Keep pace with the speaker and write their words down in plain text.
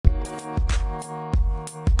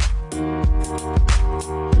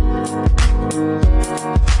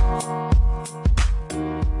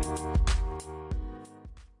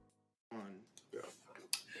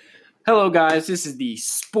Hello, guys. This is the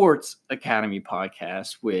Sports Academy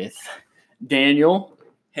podcast with Daniel,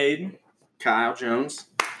 Hayden, Kyle Jones.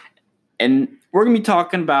 and we're going to be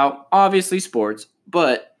talking about, obviously, sports,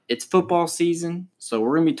 but it's football season, so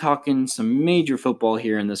we're going to be talking some major football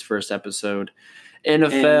here in this first episode.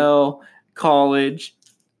 NFL, college,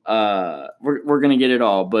 we're going to get it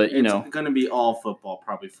all, but, It's going to be all football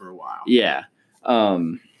probably for a while. Yeah. But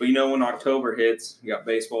when October hits, you got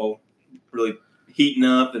baseball really heating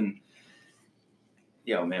up, and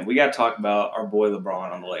man, we got to talk about our boy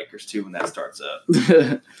LeBron on the Lakers too when that starts up.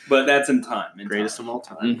 But that's in time. Greatest of all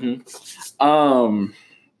time. Mm-hmm.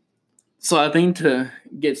 So I think to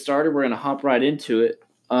get started, we're going to hop right into it.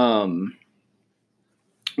 We're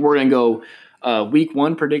going to go week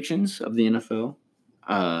 1 predictions of the NFL.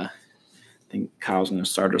 I think Kyle's going to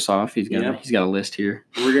start us off. He's got a list here.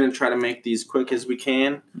 We're going to try to make these quick as we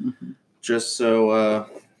can, just so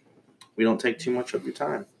we don't take too much of your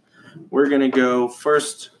time. We're going to go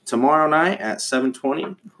first tomorrow night at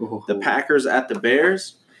 7:20. The Packers at the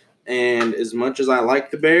Bears. And as much as I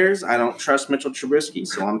like the Bears, I don't trust Mitchell Trubisky,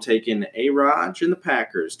 so I'm taking A-Rod and the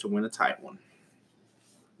Packers to win a tight one.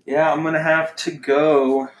 Yeah, I'm going to have to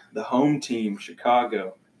go the home team,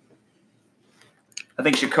 Chicago. I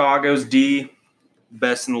think Chicago's D,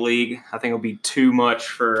 best in the league. I think it'll be too much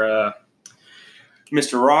for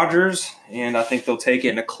Mr. Rodgers, and I think they'll take it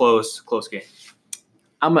in a close game.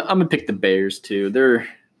 I'm gonna pick the Bears too. They're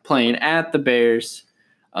playing at the Bears.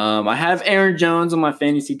 I have Aaron Jones on my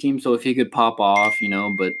fantasy team, so if he could pop off,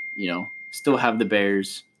 but still have the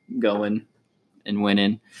Bears going and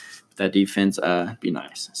winning. That defense, be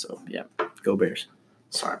nice. So yeah, go Bears.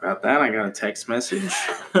 Sorry about that. I got a text message.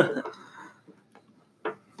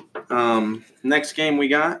 Next game we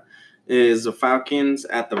got is the Falcons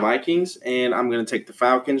at the Vikings, and I'm going to take the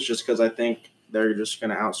Falcons just because I think they're just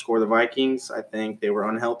going to outscore the Vikings. I think they were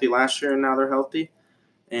unhealthy last year, and now they're healthy.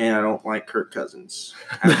 And I don't like Kirk Cousins,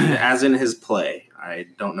 as in his play. I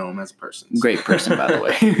don't know him as a person. Great person, by the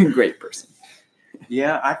way. Great person.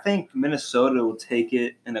 Yeah, I think Minnesota will take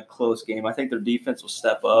it in a close game. I think their defense will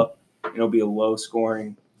step up. It'll be a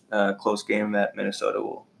low-scoring, close game that Minnesota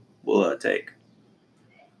will take.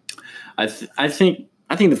 I think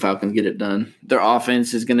the Falcons get it done. Their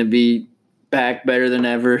offense is going to be back better than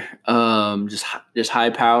ever. Just high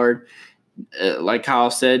powered. Like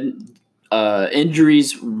Kyle said,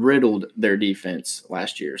 injuries riddled their defense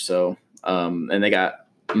last year. So and they got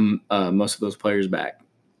most of those players back.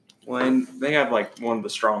 Well, and they have one of the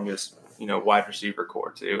strongest, wide receiver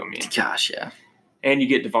core too. I mean, gosh, yeah. And you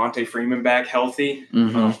get Devontae Freeman back healthy.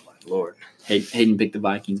 Mm-hmm. Oh my Lord. Hayden picked the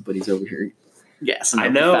Vikings, but he's over here. Yes, I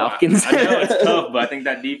know. The Falcons. I know it's tough, but I think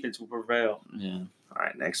that defense will prevail. Yeah. All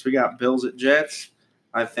right, next we got Bills at Jets.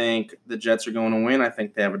 I think the Jets are going to win. I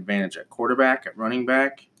think they have advantage at quarterback, at running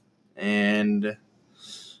back. And,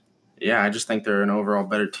 I just think they're an overall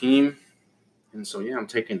better team. And so, I'm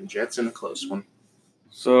taking the Jets in a close one.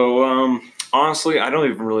 So, honestly, I don't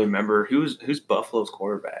even really remember who's Buffalo's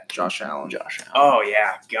quarterback. Josh Allen. Oh,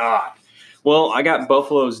 yeah, God. Well, I got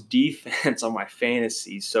Buffalo's defense on my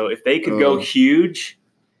fantasy, so if they could go huge,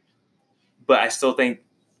 but I still think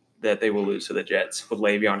that they will lose to the Jets with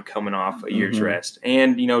Le'Veon coming off a year's rest.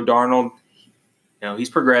 And, Darnold, he's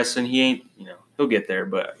progressing. He ain't, he'll get there,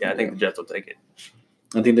 but, I think the Jets will take it.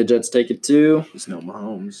 I think the Jets take it too. He's no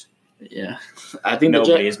Mahomes. Yeah. I think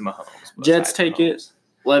nobody is Mahomes. Jets take it.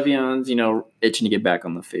 Le'Veon's, itching to get back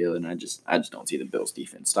on the field, and I just don't see the Bills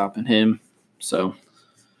defense stopping him. So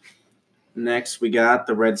next, we got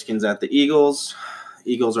the Redskins at the Eagles.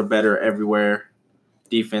 Eagles are better everywhere.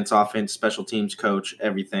 Defense, offense, special teams, coach,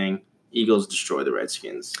 everything. Eagles destroy the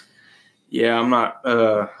Redskins. Yeah, I'm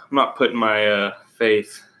not putting my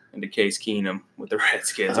faith into Case Keenum with the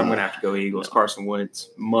Redskins. I'm going to have to go Eagles. No. Carson Wentz,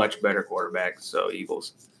 much better quarterback, so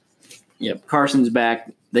Eagles. Yep, Carson's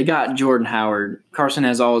back. They got Jordan Howard. Carson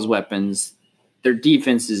has all his weapons. Their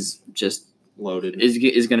defense is just loaded.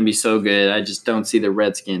 Is going to be so good. I just don't see the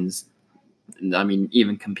Redskins,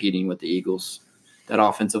 even competing with the Eagles. That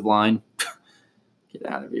offensive line, get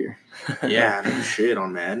out of here. Yeah, no shit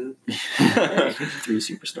on Madden. 3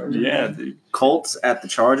 superstars. Yeah, dude. Colts at the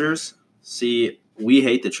Chargers. See, we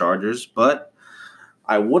hate the Chargers, but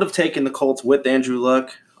I would have taken the Colts with Andrew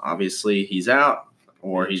Luck. Obviously, he's out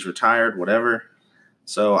or he's retired, whatever.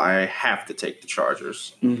 So I have to take the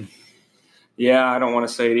Chargers. Yeah, I don't want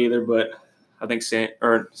to say it either, but I think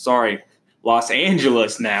Los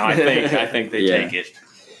Angeles now. I think they take it.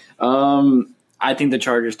 I think the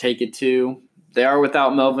Chargers take it too. They are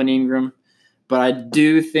without Melvin Ingram, but I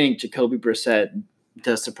do think Jacoby Brissett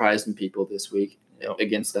does surprise some people this week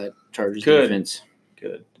against that Chargers defense.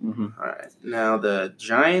 good. Mm-hmm. All right. Now the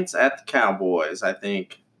Giants at the Cowboys. I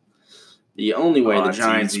think the only way the it's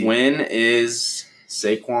Giants easy. win is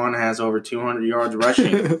Saquon has over 200 yards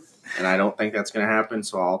rushing, and I don't think that's going to happen,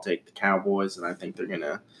 so I'll take the Cowboys, and I think they're going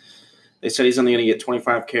to – they said he's only going to get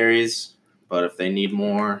 25 carries, but if they need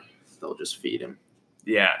more, they'll just feed him.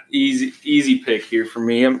 Yeah, easy pick here for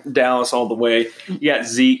me. I'm Dallas all the way. You got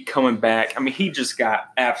Zeke coming back. I mean, he just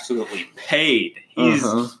got absolutely paid.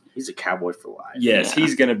 He's a Cowboy for life. Yes,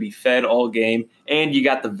 he's going to be fed all game. And you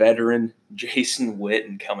got the veteran Jason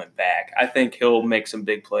Witten coming back. I think he'll make some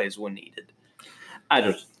big plays when needed.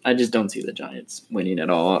 I just don't see the Giants winning at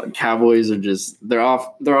all. Cowboys are just their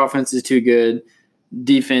offense is too good.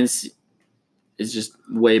 Defense is just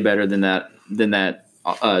way better than that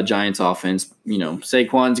Giants offense.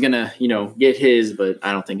 Saquon's gonna get his, but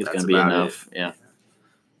I don't think it's gonna be enough. Yeah.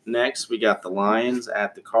 Next, we got the Lions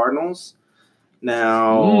at the Cardinals.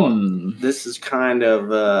 Now, this is kind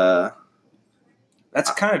of that's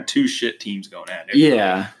kind of two shit teams going at it.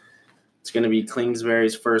 Yeah. It's going to be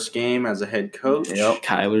Kingsbury's first game as a head coach. Yep.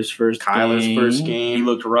 Kyler's first game. He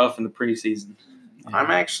looked rough in the preseason.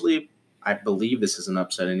 Yeah. I believe this is an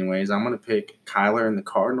upset anyways. I'm going to pick Kyler and the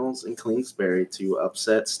Cardinals and Kingsbury to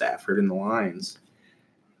upset Stafford and the Lions.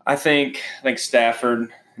 I think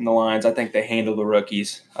Stafford and the Lions, I think they handle the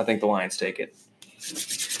rookies. I think the Lions take it.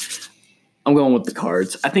 I'm going with the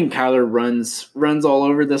Cards. I think Kyler runs all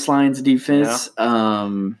over this Lions defense.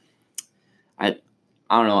 Yeah.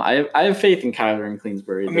 I don't know. I have faith in Kyler and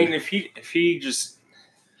Kingsbury. I mean, if he just,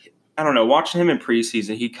 I don't know. Watching him in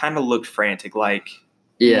preseason, he kind of looked frantic. Like,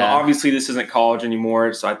 obviously this isn't college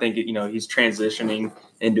anymore, so I think he's transitioning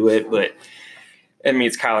into it. But I mean,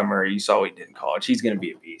 it's Kyler Murray. You saw what he did in college. He's going to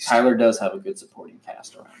be a beast. Kyler does have a good supporting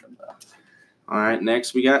cast around him, though. All right,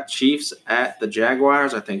 next we got Chiefs at the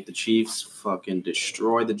Jaguars. I think the Chiefs fucking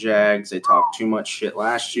destroy the Jags. They talked too much shit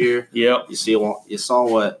last year. Yep. You saw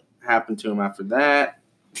what happened to him after that.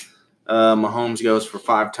 Mahomes goes for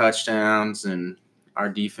 5 touchdowns, and our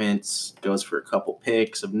defense goes for a couple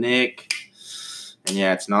picks of Nick. And,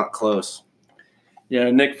 it's not close.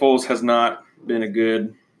 Yeah, Nick Foles has not been a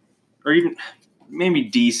good or even maybe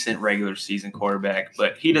decent regular season quarterback,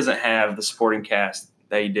 but he doesn't have the supporting cast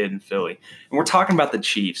that he did in Philly. And we're talking about the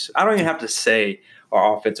Chiefs. I don't even have to say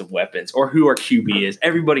our offensive weapons or who our QB is.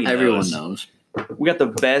 Everyone knows. We got the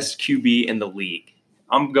best QB in the league.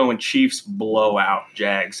 I'm going Chiefs blowout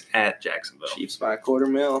Jags at Jacksonville. Chiefs by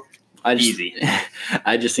 $250,000. Easy.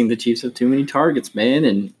 I just think the Chiefs have too many targets, man,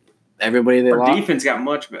 and everybody they lost. Defense got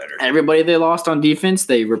much better. Everybody they lost on defense,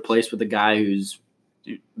 they replaced with a guy who's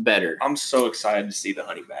better. I'm so excited to see the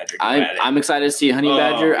Honey Badger. I'm excited to see Honey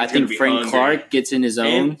Badger. I think Frank Clark gets in his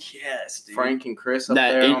own. Yes, dude. Frank and Chris up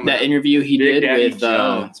that there. That interview he did with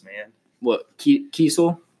Jones, man. What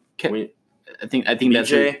Kiesel? I think BJ?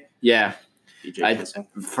 that's it. Yeah.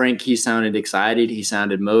 Frank, he sounded excited. He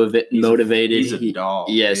sounded motivated. He's a dog.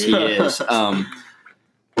 Yes, he is.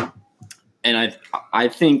 And I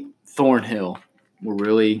think Thornhill will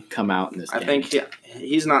really come out in this game. I think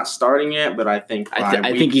he's not starting yet, but I think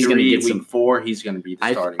I think he's going to get week 4, he's going to be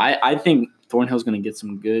the starting. I think Thornhill's going to get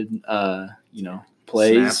some good,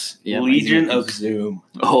 plays. Yeah, Legion of Zoom.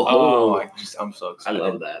 I'm so excited. I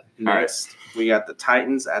love that. Next, we got the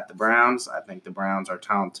Titans at the Browns. I think the Browns are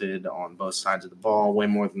talented on both sides of the ball, way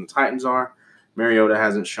more than the Titans are. Mariota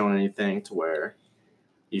hasn't shown anything to where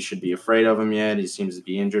you should be afraid of him yet. He seems to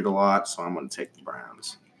be injured a lot, so I'm going to take the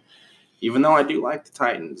Browns. Even though I do like the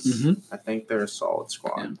Titans, I think they're a solid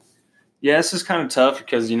squad. Yeah, this is kind of tough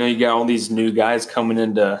because, you got all these new guys coming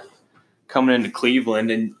into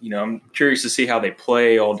Cleveland, and, I'm curious to see how they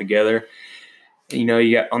play all together.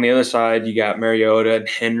 You got on the other side, you got Mariota and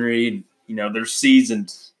Henry. They're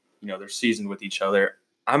seasoned. They're seasoned with each other.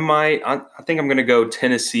 I think I'm going to go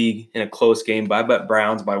Tennessee in a close game, but I bet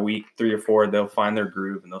Browns by week 3 or 4 they'll find their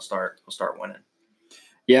groove and they'll start winning.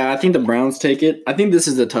 Yeah, I think the Browns take it. I think this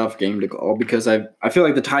is a tough game to call because I feel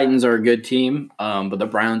like the Titans are a good team, but the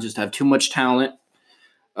Browns just have too much talent.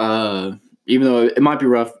 Even though it might be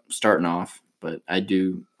rough starting off, but I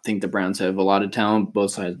do think the Browns have a lot of talent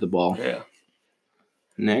both sides of the ball. Yeah.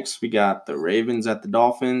 Next, we got the Ravens at the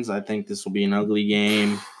Dolphins. I think this will be an ugly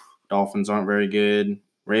game. Dolphins aren't very good.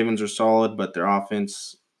 Ravens are solid, but their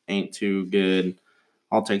offense ain't too good.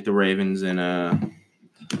 I'll take the Ravens and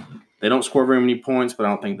they don't score very many points, but I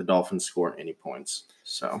don't think the Dolphins score any points.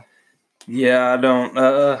 So, yeah,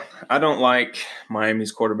 I don't like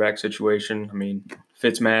Miami's quarterback situation. I mean,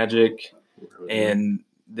 Fitzmagic, and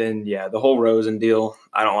then the whole Rosen deal.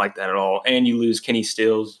 I don't like that at all. And you lose Kenny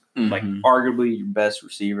Stills, like arguably your best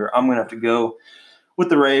receiver. I'm gonna have to go with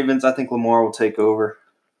the Ravens. I think Lamar will take over.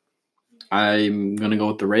 I'm going to go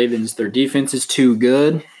with the Ravens. Their defense is too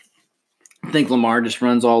good. I think Lamar just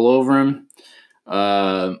runs all over him.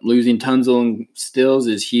 Losing Tunzel and Stills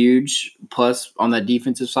is huge. Plus, on that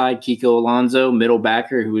defensive side, Kiko Alonso, middle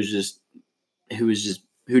backer, who just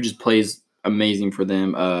plays amazing for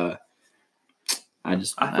them. I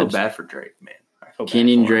feel bad for Drake, man.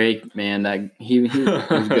 Kenyon Drake, man, that he was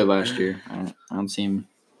good last year. I don't see him.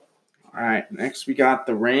 All right, next we got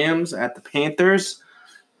the Rams at the Panthers,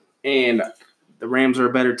 and the Rams are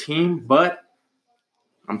a better team, but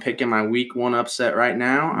I'm picking my week 1 upset right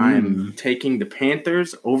now. I am taking the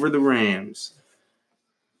Panthers over the Rams.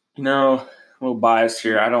 You know, a little biased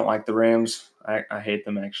here. I don't like the Rams. I hate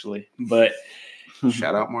them, actually. But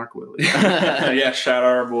shout out Mark Willie. Yeah, shout out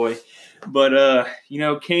our boy. But,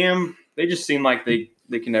 Cam, they just seem like they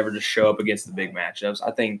can never just show up against the big matchups.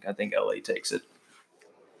 I think LA takes it.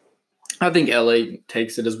 I think LA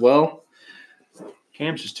takes it as well.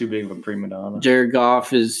 Cam's just too big of a prima donna. Jared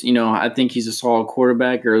Goff is, I think he's a solid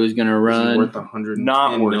quarterback. Early's going to run. Is he worth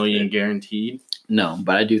 $110 million guaranteed? No,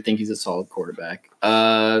 but I do think he's a solid quarterback.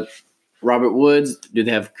 Robert Woods, do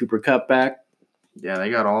they have Cooper Kupp back? Yeah, they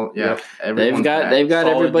got all. Yeah, yep. They've got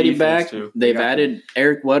everybody back. Too. They've added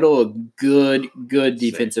Eric Weddle, a good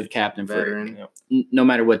defensive captain veteran. For no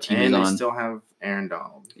matter what team he's on. And they still have Aaron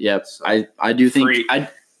Donald. Yep, so. I do think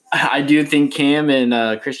I do think Cam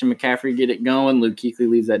and Christian McCaffrey get it going. Luke Kuechly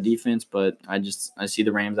leaves that defense, but I see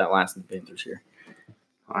the Rams outlasting the Panthers here.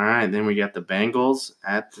 All right, then we got the Bengals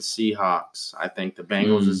at the Seahawks. I think the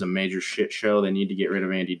Bengals is a major shit show. They need to get rid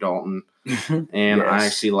of Andy Dalton. And I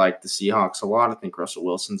actually like the Seahawks a lot. I think Russell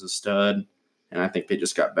Wilson's a stud, and I think they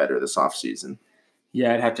just got better this offseason.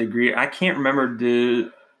 Yeah, I'd have to agree. I can't remember,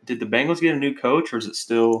 did the Bengals get a new coach, or is it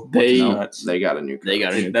still they got a new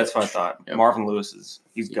coach. That's what I thought. Yep. Marvin Lewis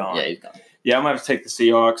he's gone. Yeah, he's gone. Yeah, I'm going to have to take the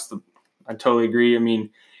Seahawks. I totally agree. I mean,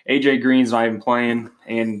 A.J. Green's not even playing,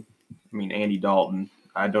 and, Andy Dalton.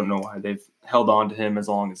 I don't know why they've held on to him as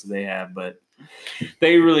long as they have, but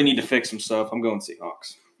they really need to fix some stuff. I'm going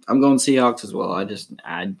Seahawks. I'm going Seahawks as well. I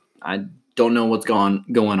don't know what's going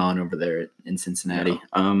on over there in Cincinnati.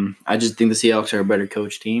 No. I just think the Seahawks are a better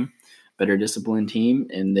coach team, better disciplined team,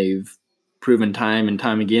 and they've proven time and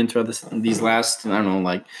time again throughout these last,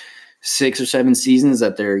 6 or 7 seasons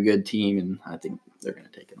that they're a good team, and I think they're going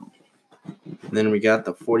to take it home. Then we got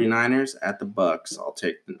the 49ers at the Bucks. I'll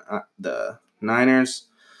take the Niners.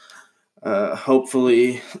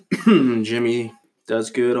 Hopefully Jimmy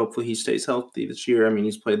does good. Hopefully he stays healthy this year.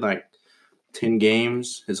 He's played like 10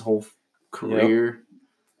 games his whole career. Yep.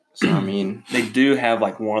 So, they do have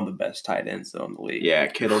like one of the best tight ends though in the league. Yeah,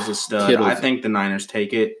 Kittle's a stud. I think the Niners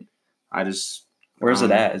take it. Where's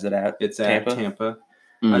it at? Is it at It's Tampa? At Tampa.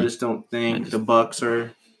 I just don't think the Bucks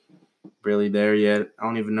are really there yet. I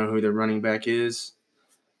don't even know who their running back is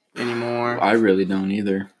anymore. I really don't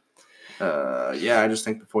either. I just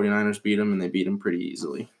think the 49ers beat them, and they beat them pretty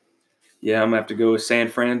easily. Yeah, I'm going to have to go with San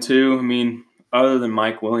Fran, too. Other than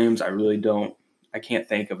Mike Williams, I can't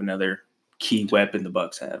think of another key weapon the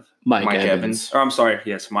Bucks have. Mike Evans. Or I'm sorry,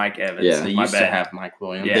 yes, Mike Evans. Yeah, they used to have Mike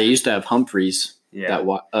Williams. Yeah. They used to have Humphreys, that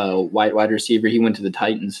white wide receiver. He went to the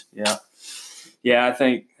Titans. Yeah. Yeah, I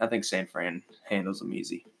think San Fran handles them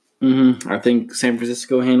easy. I think San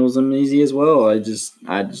Francisco handles them easy as well. I just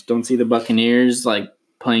don't see the Buccaneers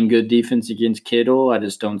playing good defense against Kittle. I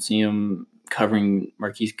just don't see him covering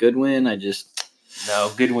Marquise Goodwin.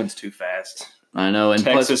 No, Goodwin's too fast. I know, and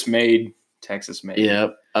Texas made.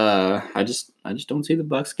 Yep. I just don't see the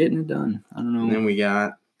Bucs getting it done. I don't know. And then we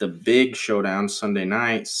got the big showdown Sunday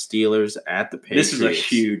night: Steelers at the Patriots. This is a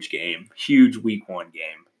huge game, huge Week 1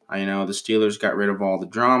 game. I know the Steelers got rid of all the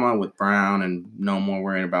drama with Brown and no more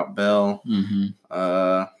worrying about Bell. I'm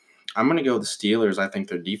gonna go with the Steelers. I think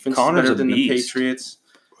their defense is better than the Patriots.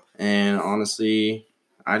 And honestly,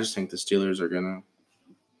 I just think the Steelers are going to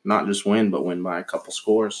not just win, but win by a couple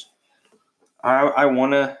scores. I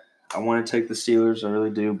want to take the Steelers. I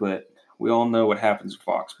really do, but we all know what happens with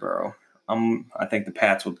Foxborough. I think the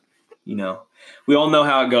Pats will, we all know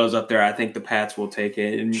how it goes up there. I think the Pats will take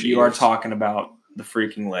it. And you are talking about the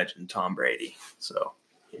freaking legend, Tom Brady. So,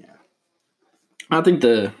 yeah. I think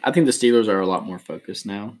the Steelers are a lot more focused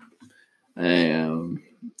now.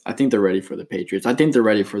 I think they're ready for the Patriots. I think they're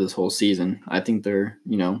ready for this whole season. I think they're,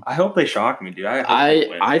 I hope they shock me, dude.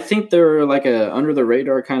 I think they're like a under the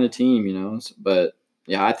radar kind of team, But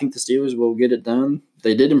yeah, I think the Steelers will get it done.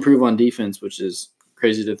 They did improve on defense, which is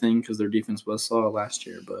crazy to think because their defense was solid last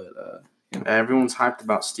year. But everyone's hyped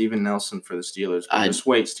about Steven Nelson for the Steelers. Just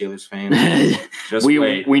wait, Steelers fans.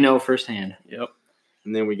 Wait. We know firsthand. Yep.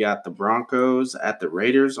 And then we got the Broncos at the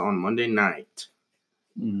Raiders on Monday night.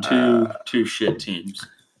 Two shit teams.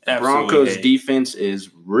 Absolutely Broncos hate. defense is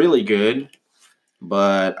really good,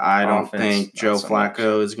 but I don't Offense, think not Joe so much.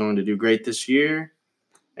 Flacco is going to do great this year.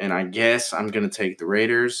 And I guess I'm going to take the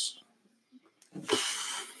Raiders.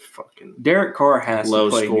 Fucking Derek Carr has low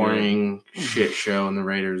to play scoring shit show, and the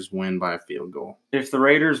Raiders win by a field goal. good. If the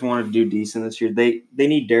Raiders want to do decent this year, they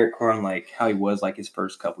need Derek Carr on like how he was like his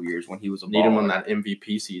first couple years when he was a Need him baller. on that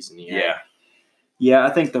MVP season. Yeah, I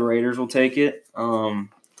think the Raiders will take it.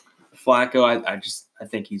 Flacco, I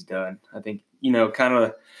think he's done. I think kind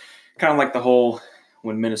of like the whole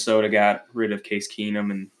when Minnesota got rid of Case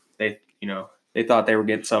Keenum and they thought they were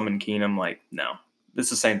getting some in Keenum. Like, no, it's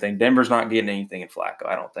the same thing. Denver's not getting anything in Flacco,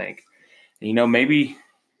 I don't think. And, maybe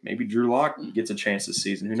Drew Lock gets a chance this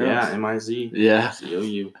season. Who knows? Yeah, MIZ. Yeah.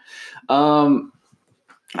 COU.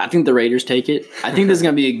 I think the Raiders take it. I think this is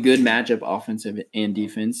going to be a good matchup, offensive and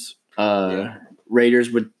defense. Raiders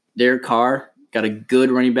with Derek Carr, got a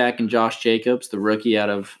good running back in Josh Jacobs, the rookie out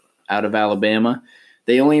of Alabama.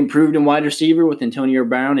 They only improved in wide receiver with Antonio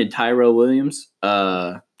Brown and Tyrell Williams.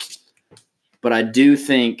 But I do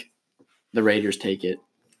think the Raiders take it.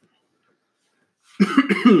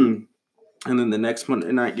 And then the next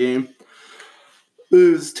Monday night game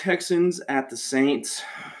is Texans at the Saints,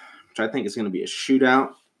 which I think is going to be a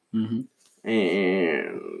shootout. Mm-hmm.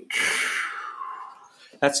 And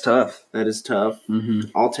That's tough. that is tough.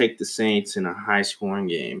 Mm-hmm. I'll take the Saints in a high-scoring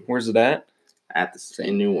game Where's it at?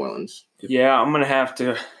 in New Orleans. Yeah, I'm gonna have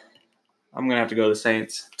to go the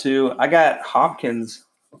Saints too. I got Hopkins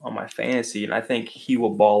on my fantasy, and I think he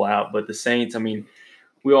will ball out. But the Saints, I mean,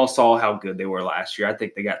 we all saw how good they were last year. I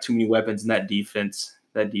think they got too many weapons, and that defense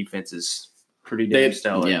is pretty damn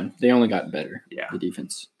stellar. Yeah, they only got better. Yeah. The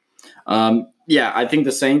defense. I think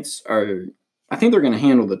the Saints are. I think they're going to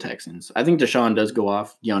handle the Texans. I think Deshaun does go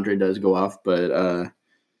off. DeAndre does go off, but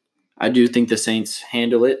I do think the Saints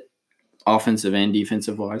handle it, offensive and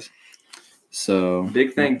defensive wise. So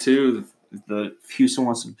Big thing too, the Houston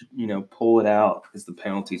wants to pull it out is the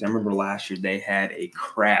penalties. I remember last year they had a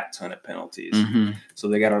crap ton of penalties, so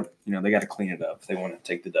they gotta clean it up if they want to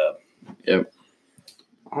take the dub. Yep.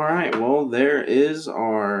 All right, well, there is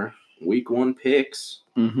our Week 1 picks.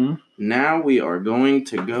 Mm-hmm. Now we are going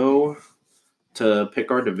to go to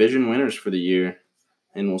pick our division winners for the year,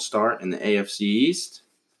 and we'll start in the AFC East.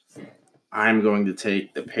 I'm going to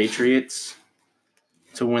take the Patriots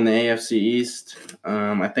to win the AFC East.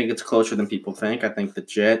 I think it's closer than people think. I think the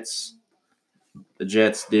Jets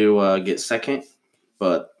do get second,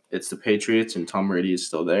 but it's the Patriots, and Tom Brady is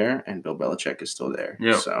still there, and Bill Belichick is still there.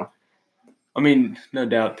 Yep. So, I mean, no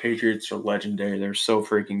doubt Patriots are legendary. They're so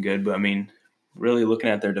freaking good, but I mean, really looking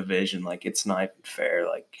at their division, like it's not even fair.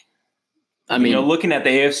 Like, I mean, looking at the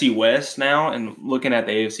AFC West now and looking at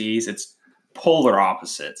the AFC East, it's polar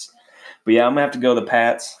opposites. But yeah, I'm gonna have to go the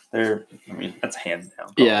Pats. That's hands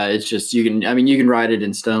down. Yeah, it's just you can write it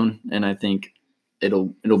in stone, and I think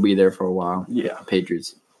it'll be there for a while. Yeah,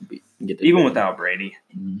 Patriots get even without Brady.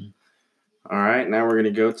 Mm-hmm. All right, now we're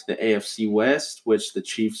gonna go to the AFC West, which the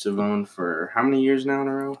Chiefs have owned for how many years now in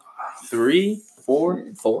a row? 3,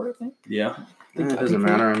 4, I think. Yeah, it doesn't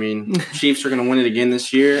matter. I mean, Chiefs are gonna win it again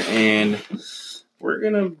this year, and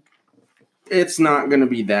it's not going to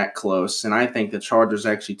be that close, and I think the Chargers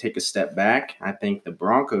actually take a step back. I think the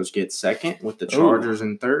Broncos get second with the Chargers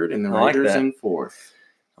in third and the Raiders in fourth.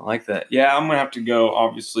 I like that. Yeah, I'm going to have to go,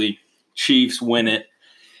 obviously, Chiefs win it.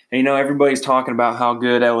 And, everybody's talking about how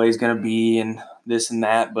good LA is going to be and this and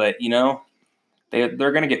that, but, they're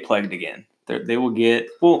going to get plagued again. They will get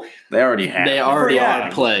 – well, they already have. They already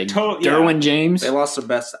are plagued. Derwin James. They lost the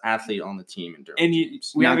best athlete on the team in Derwin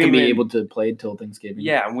James. We're not going to be able to play until Thanksgiving.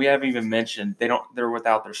 Yeah, and we haven't even mentioned they're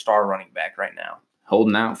without their star running back right now.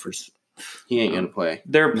 Holding out for – he ain't going to play.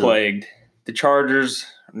 They're plagued. The Chargers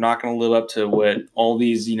are not going to live up to what all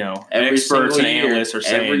these, experts and analysts are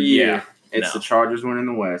saying. Every year, it's the Chargers winning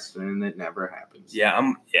the West, and it never happens.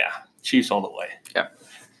 Yeah, Chiefs all the way. Yeah.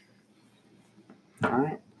 All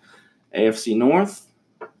right. AFC North.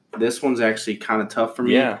 This one's actually kind of tough for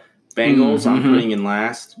me. Yeah. Bengals, I'm putting in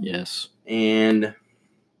last. Yes. And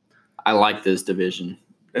I like this division.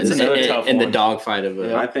 It's another tough one. In the dogfight of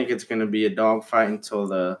it. I think it's going to be a dogfight until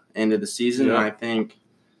the end of the season. Yeah. And I think,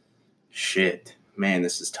 man,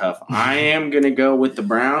 this is tough. I am going to go with the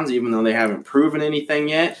Browns, even though they haven't proven anything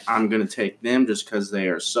yet. I'm going to take them just because they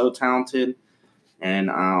are so talented.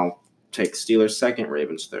 And I'll take Steelers second,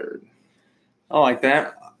 Ravens third. I like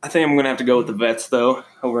that. I think I'm going to have to go with the Vets, though,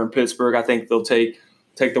 over in Pittsburgh. I think they'll take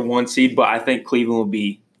the 1 seed, but I think Cleveland will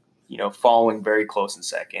be, following very close in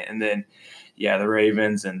second. And then, the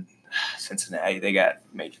Ravens and Cincinnati, they got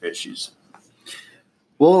major issues.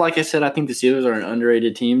 Well, like I said, I think the Steelers are an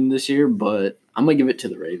underrated team this year, but I'm gonna give it to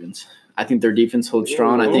the Ravens. I think their defense holds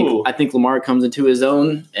strong. I think Lamar comes into his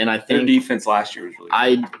own, and I think their defense last year was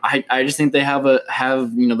really good. I just think they have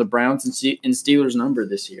the Browns and Steelers number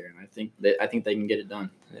this year, and I think they can get it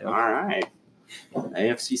done. Yep. All right,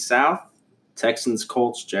 AFC South, Texans,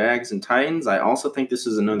 Colts, Jags, and Titans. I also think this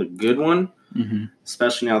is another good one,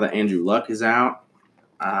 especially now that Andrew Luck is out.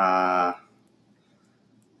 I'm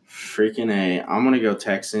gonna go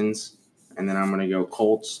Texans. And then I'm going to go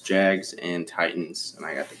Colts, Jags, and Titans. And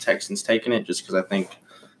I got the Texans taking it just because I think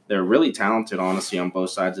they're really talented, honestly, on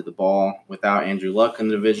both sides of the ball. Without Andrew Luck in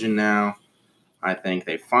the division now, I think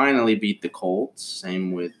they finally beat the Colts.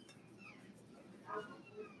 Same with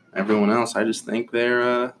everyone else. I just think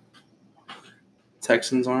their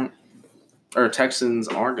Texans are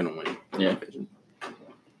going to win the division.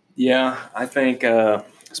 Yeah, I think,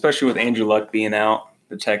 especially with Andrew Luck being out,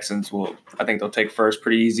 the Texans I think they'll take first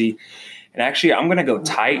pretty easy. And actually, I'm going to go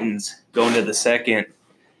Titans going to the second.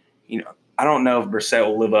 I don't know if Brissett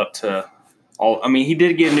will live up to all. I mean, he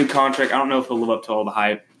did get a new contract. I don't know if he'll live up to all the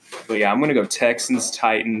hype. But, yeah, I'm going to go Texans,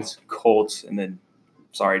 Titans, Colts, and then,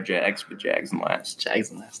 Jags, but Jags in last.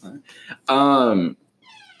 Jags in last night.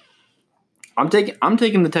 I'm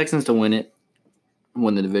taking the Texans to win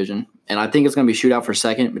the division. And I think it's going to be shootout for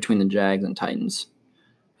second between the Jags and Titans.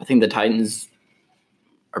 I think the Titans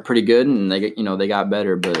are pretty good, and they got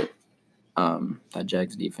better, but that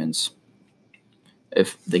Jags defense,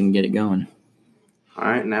 if they can get it going. All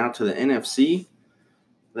right, now to the NFC.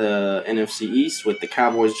 The NFC East with the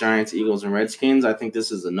Cowboys, Giants, Eagles, and Redskins. I think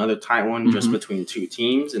this is another tight one just between two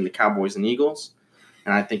teams in the Cowboys and Eagles.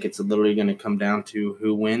 And I think it's literally going to come down to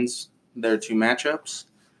who wins their two matchups.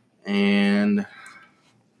 And,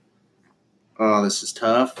 this is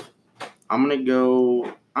tough. I'm gonna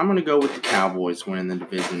go with the Cowboys winning the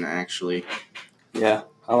division, actually. Yeah,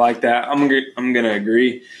 I like that. I'm gonna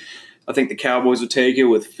agree. I think the Cowboys will take it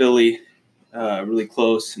with Philly really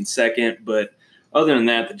close in second, but other than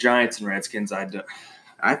that, the Giants and Redskins, I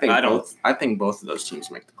think both of those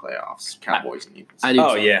teams make the playoffs. Cowboys and Eagles. I do.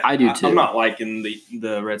 Oh yeah, I do too. I'm not liking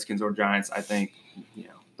the Redskins or Giants. I think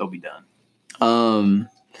they'll be done. I'm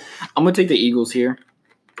gonna take the Eagles here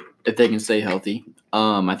if they can stay healthy.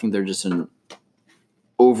 I think they're just an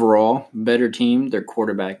overall better team. Their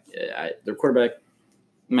quarterback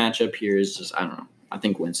matchup here is just, I don't know. I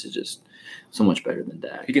think Wentz is just so much better than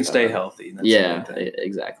Dak. He can stay healthy. That's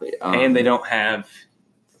exactly. And they don't have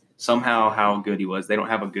somehow how good he was. They don't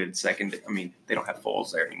have a good second. I mean, they don't have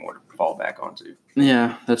Foles there anymore to fall back onto.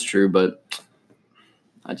 Yeah, that's true. But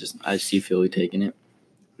I see Philly taking it.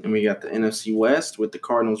 And we got the NFC West with the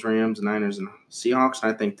Cardinals, Rams, Niners, and Seahawks.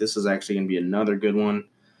 I think this is actually going to be another good one.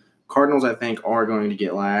 Cardinals, I think, are going to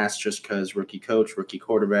get last just because rookie coach, rookie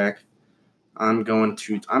quarterback. I'm going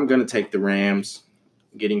to take the Rams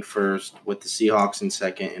getting first with the Seahawks in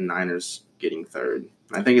second and Niners getting third.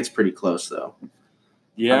 I think it's pretty close, though.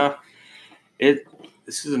 Yeah.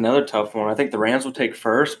 This is another tough one. I think the Rams will take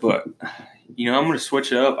first, but I'm going to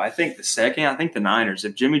switch it up. I think the Niners.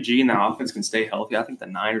 If Jimmy G and the offense can stay healthy, I think the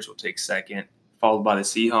Niners will take second, followed by the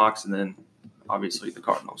Seahawks, and then obviously the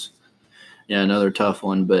Cardinals. Yeah, another tough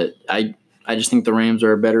one, but I just think the Rams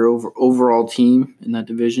are a better overall team in that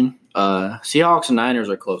division. Seahawks and Niners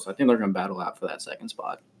are close. I think they're going to battle out for that second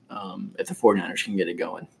spot if the 49ers can get it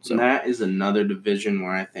going. So that is another division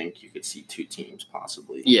where I think you could see two teams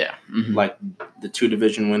possibly. Yeah. Mm-hmm. Like the two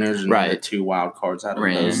division winners and the two wild cards out of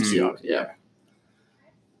Rams, those two. Yeah.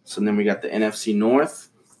 So then we got the NFC North,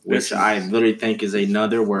 which I literally think is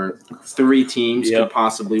another where three teams could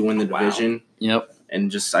possibly win the division. Yep. And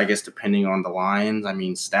just, I guess, depending on the Lions. I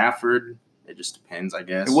mean, Stafford, it just depends, I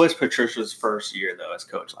guess. It was Patricia's first year, though, as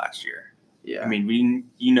coach last year. Yeah. I mean,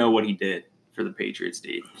 you know what he did for the Patriots,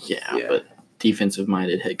 Steve. Yeah, but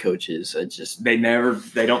defensive-minded head coaches, they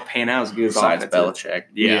don't pan out as good as besides Belichick.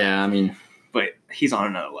 Yeah, I mean. But he's on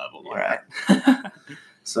another level. All right.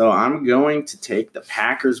 So I'm going to take the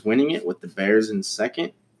Packers winning it with the Bears in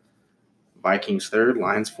second, Vikings third,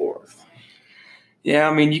 Lions fourth. Yeah,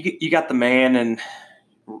 I mean, you got the man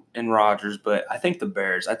and Rodgers, but I think the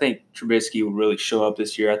Bears. I think Trubisky will really show up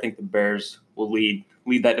this year. I think the Bears will lead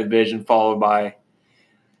that division, followed by.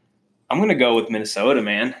 I'm going to go with Minnesota,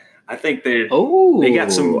 man. I think they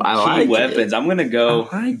got some key weapons. I'm going to go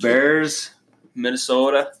Bears,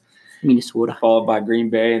 Minnesota, followed by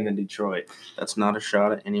Green Bay and then Detroit. That's not a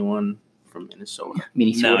shot at anyone from Minnesota.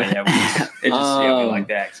 Minnesota. No, we like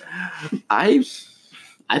that. So.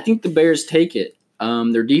 I think the Bears take it.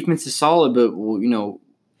 Their defense is solid, but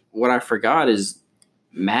what I forgot is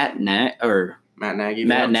Matt Nagy.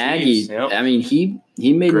 Yep. I mean, he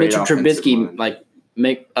made Mitchell Trubisky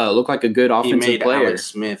make look like a good He offensive made player. Alex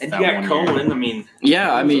Smith. And that you got one Coleman. year. I mean,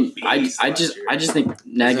 Yeah, I he was a mean, I beast last year. just think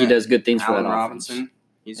Nagy does good things for Allen that Robinson. offense.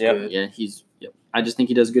 He's Yep. good. Yeah, he's. Yep. I just think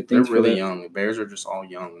he does good They're things. really for that. young. The Bears are just all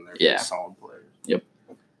young, and they're Yeah. just solid players. Yep.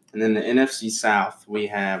 And then the NFC South, we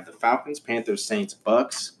have the Falcons, Panthers, Saints,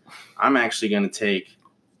 Bucks. I'm actually going to take.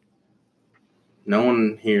 No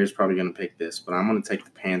one here is probably going to pick this, but I'm going to take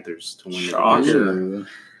the Panthers to win the division. Ooh.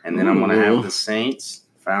 And then I'm going to Ooh. have the Saints,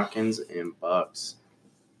 Falcons, and Bucks.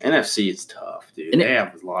 NFC is tough, dude. And they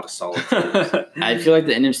have a lot of solid teams. I feel like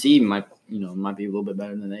the NFC might be a little bit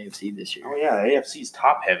better than the AFC this year. Oh, yeah, the AFC is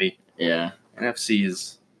top heavy. Yeah. NFC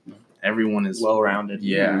is everyone is well-rounded.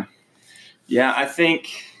 Yeah. Yeah, I think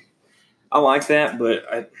I like that,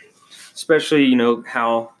 but especially,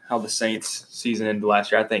 how the Saints season ended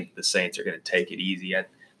last year, I think the Saints are going to take it easy. They're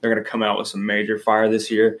going to come out with some major fire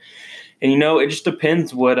this year. And, it just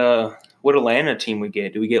depends what Atlanta team we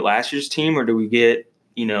get. Do we get last year's team or do we get,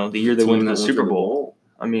 the year they went to the Super Bowl?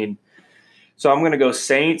 I mean, so I'm going to go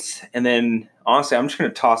Saints, and then, honestly, I'm just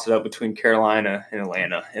going to toss it up between Carolina and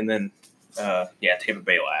Atlanta. And then, Tampa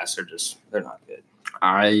Bay last. They're not good.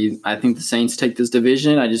 I think the Saints take this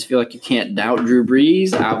division. I just feel like you can't doubt Drew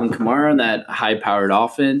Brees, Alvin Kamara, and that high-powered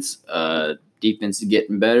offense. Defense is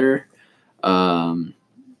getting better.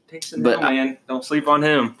 Takes it now, man. Don't sleep on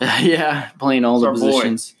him. Yeah, playing all That's the our boy.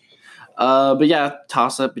 positions. But yeah,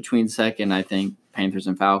 toss up between second, I think, Panthers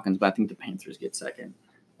and Falcons, but I think the Panthers get second.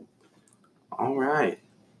 All right.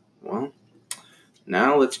 Well,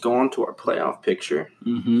 now let's go on to our playoff picture,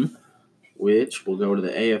 which will go to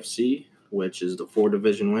the AFC, which is the 4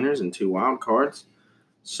 division winners and 2 wild cards.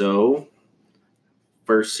 So,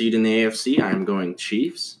 first seed in the AFC, I am going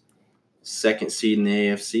Chiefs. Second seed in the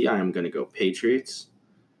AFC, I am going to go Patriots.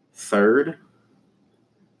 Third,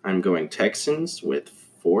 I'm going Texans, with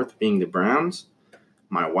fourth being the Browns.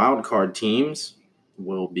 My wild card teams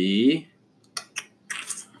will be,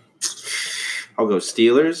 I'll go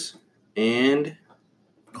Steelers and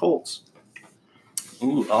Colts.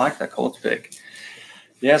 Ooh, I like that Colts pick.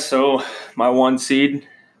 Yeah, so my 1 seed,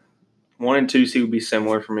 1 and 2 seed would be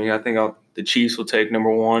similar for me. I think the Chiefs will take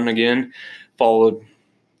number 1 again, followed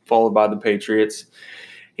by the Patriots.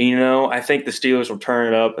 I think the Steelers will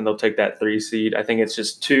turn it up and they'll take that 3 seed. I think it's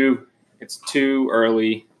just too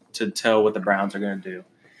early to tell what the Browns are going to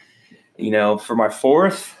do. For my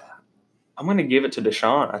 4th, I'm going to give it to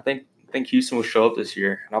Deshaun. I think Houston will show up this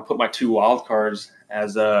year, and I'll put my 2 wild cards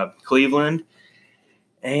as Cleveland,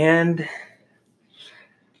 and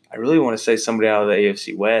I really want to say somebody out of the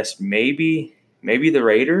AFC West. Maybe the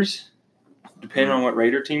Raiders, depending on what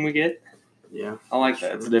Raider team we get. Yeah, I like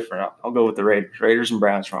that. It's different. I'll go with the Raiders. Raiders and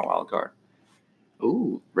Browns for my wild card.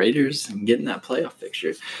 Ooh, Raiders getting that playoff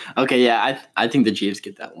picture. Okay, yeah, I think the Chiefs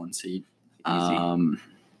get that 1 seed. Easy.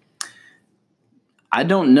 I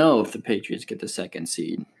don't know if the Patriots get the 2nd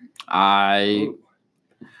seed. I'm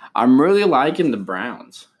really liking the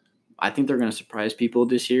Browns. I think they're going to surprise people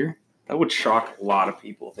this year. That would shock a lot of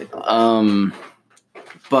people if they did that.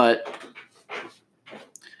 But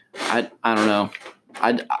I don't know.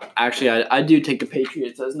 I do take the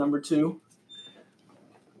Patriots as number 2.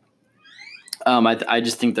 I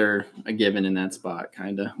just think they're a given in that spot,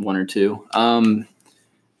 kind of 1 or 2.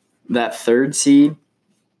 That 3rd seed,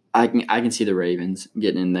 I can see the Ravens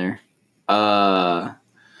getting in there. 4th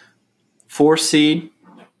seed,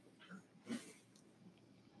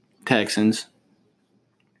 Texans.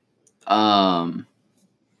 5th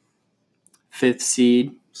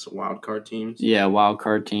seed. So wild card teams. Yeah, wild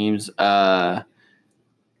card teams. Let's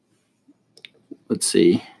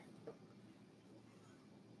see.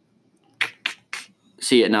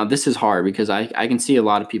 See, now this is hard because I can see a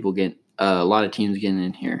lot of people a lot of teams getting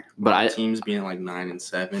in here, but teams being like 9 and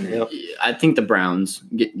 7. Yep. I think the Browns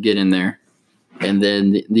get in there, and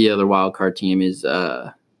then the other wild card team is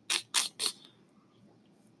I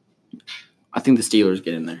think the Steelers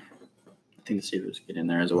get in there. I think the Steelers get in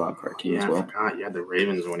there as a wild card team as well. I forgot. You had the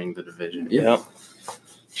Ravens winning the division. Yep.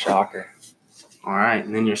 Shocker. All right,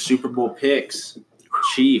 and then your Super Bowl picks.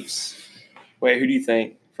 Chiefs. Wait, who do you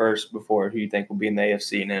think first before who do you think will be in the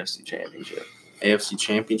AFC and NFC Championship? AFC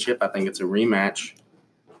Championship, I think it's a rematch.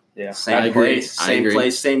 Yeah. Same place,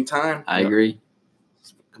 same time. I agree.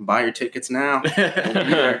 You can buy your tickets now.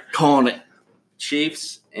 Calling it.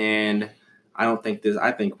 Chiefs, and I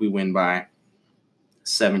think we win by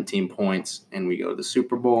 17 points and we go to the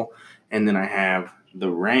Super Bowl. And then I have the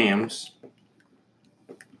Rams.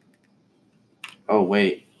 Oh,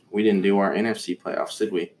 wait. We didn't do our NFC playoffs,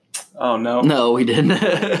 did we? Oh, no. No, we didn't.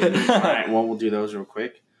 All right, well, we'll do those real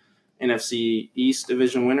quick. NFC East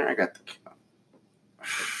division winner. I got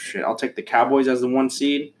I'll take the Cowboys as the 1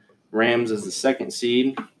 seed. Rams is the 2nd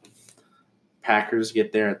seed. Packers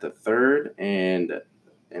get there at the 3rd, and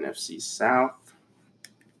NFC South.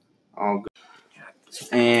 All good.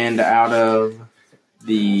 And out of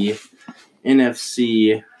the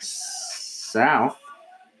NFC South,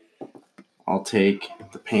 I'll take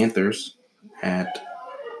the Panthers at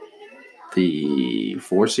the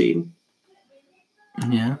 4 seed.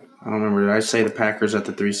 Yeah. I don't remember. Did I say the Packers at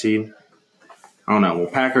the 3 seed? I don't know. Well,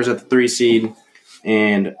 Packers at the 3 seed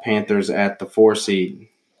and Panthers at the 4 seed.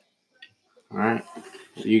 All right.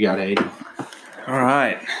 You got 8. All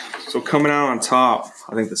right. So coming out on top,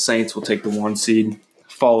 I think the Saints will take the 1 seed,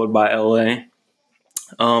 followed by LA.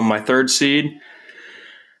 My 3rd seed,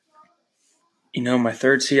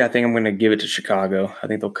 I think I'm going to give it to Chicago. I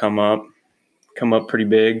think they'll come up pretty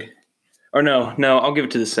big. Or no, I'll give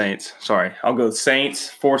it to the Saints. Sorry. I'll go Saints,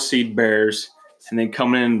 4th seed Bears, and then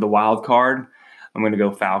coming in the wild card, I'm going to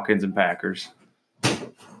go Falcons and Packers.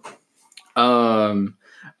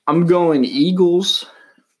 I'm going Eagles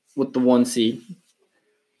with the 1 seed.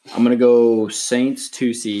 I'm going to go Saints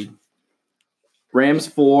 2 seed. Rams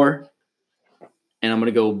 4. And I'm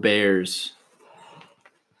going to go Bears.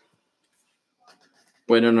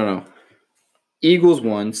 Wait, no. Eagles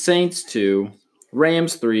 1, Saints 2,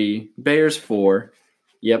 Rams 3, Bears 4.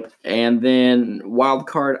 Yep. And then wild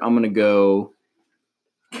card, I'm going to go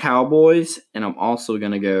Cowboys, and I'm also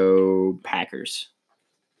going to go Packers.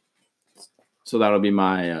 So that'll be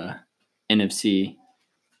my NFC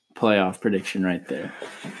playoff prediction right there.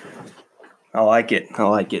 I like it.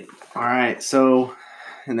 All right. So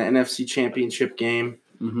in the NFC Championship game,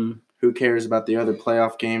 who cares about the other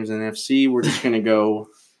playoff games in NFC? We're just going to go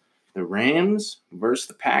the Rams versus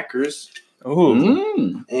the Packers. Oh,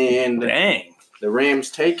 and dang. The Rams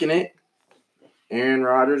taking it. Aaron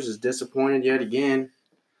Rodgers is disappointed yet again.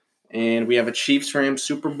 And we have a Chiefs-Rams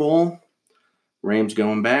Super Bowl. Rams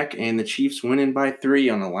going back, and the Chiefs winning by 3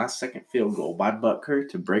 on the last-second field goal by Butker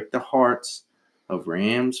to break the hearts of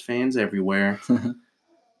Rams fans everywhere.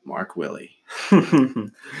 Mark Willie.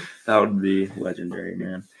 That would be legendary,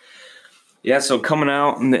 man. Yeah, so coming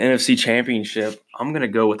out in the NFC Championship, I'm going to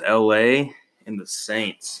go with LA and the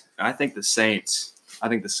Saints. I think the Saints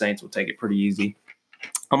will take it pretty easy.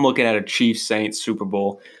 I'm looking at a Chiefs-Saints Super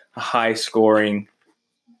Bowl, a high-scoring,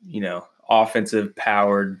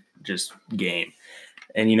 offensive-powered just game.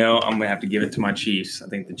 And, I'm going to have to give it to my Chiefs. I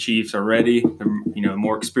think the Chiefs are ready. They're,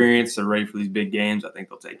 more experienced. They're ready for these big games. I think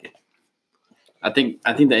they'll take it. I think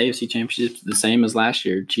the AFC Championship is the same as last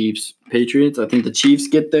year. Chiefs, Patriots. I think the Chiefs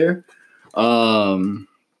get there. NFC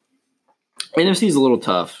is a little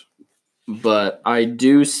tough, but I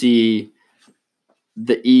do see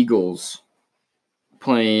the Eagles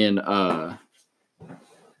playing that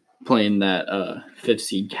 5th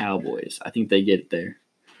seed Cowboys. I think they get there.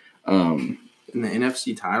 In the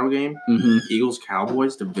NFC title game, Eagles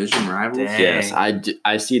Cowboys division rivals. Dang. Yes,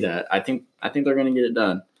 I see that. I think they're gonna get it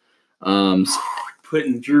done.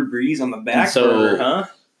 Putting Drew Brees on the back burner, huh?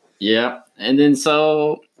 Yeah, and then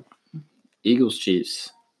Eagles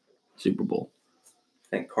Chiefs Super Bowl. I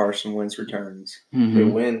think Carson Wentz returns.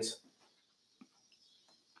 Who wins?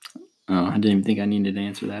 Oh, I didn't even think I needed to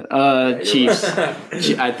answer that. Chiefs.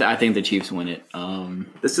 I think the Chiefs win it.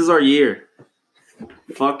 This is our year.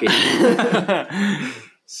 Fuck it.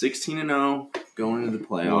 16-0 going into the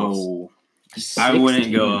playoffs. Whoa. I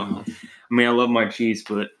wouldn't go. I love my Chiefs,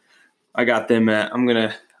 but I got them at. I'm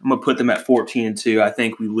gonna put them at 14-2. I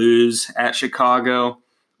think we lose at Chicago,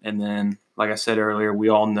 and then, like I said earlier, we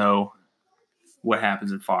all know what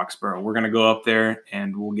happens in Foxborough. We're gonna go up there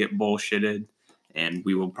and we'll get bullshitted, and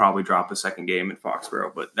we will probably drop the second game in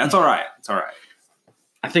Foxborough. But that's all right. It's all right.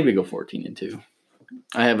 I think we go 14-2.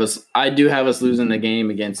 I do have us losing the game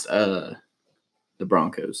against the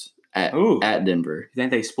Broncos at Denver. You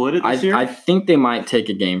think they split it this year? I think they might take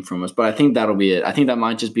a game from us, but I think that'll be it. I think that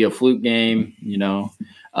might just be a fluke game,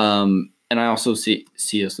 And I also see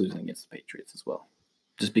us losing against the Patriots as well,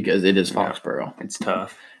 just because it is Foxborough. It's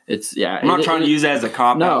tough. I'm not trying to use that as a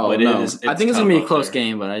cop-out, but no. it is. I think it's gonna be a close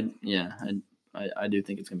game, but I do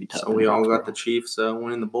think it's gonna be tough. So we all got the Chiefs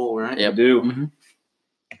winning the bowl, right? Yep. We do. Mm-hmm.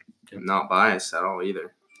 I'm not biased at all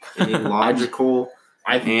either. Any logical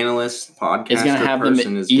analyst, podcaster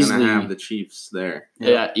person is going to have the Chiefs there.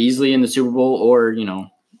 Yeah, easily in the Super Bowl or,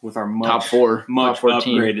 with our top four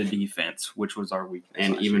upgraded defense, which was our weakness.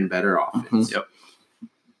 And even better offense. Mm-hmm. Yep.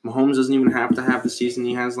 Mahomes doesn't even have to have the season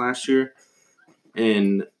he has last year.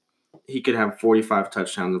 And he could have 45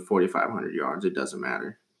 touchdowns and 4,500 yards. It doesn't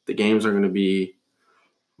matter. The games are going to be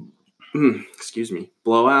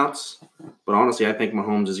blowouts. But honestly, I think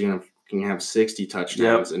Mahomes is going to can have 60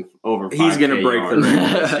 touchdowns and over 5K He's going to break yards. the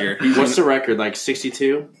record this year. What's the record? Like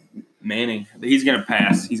 62? Manning. He's going to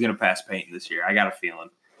pass. He's going to pass Peyton this year. I got a feeling.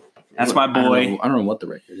 That's my boy. I don't know what the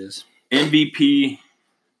record is. MVP.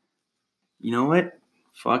 You know what?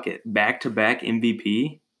 Fuck it. Back-to-back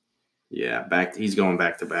MVP. Yeah, he's going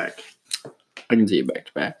back-to-back. I can see it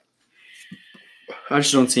back-to-back. I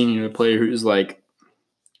just don't see any player who's like,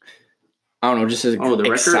 I don't know, just as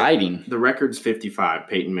exciting. The record's 55,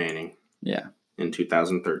 Peyton Manning. Yeah. In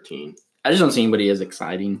 2013. I just don't see anybody as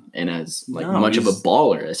exciting and as much of a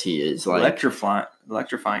baller as he is. Like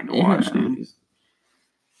electrifying to watch, dude.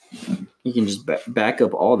 He can just back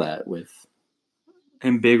up all that with.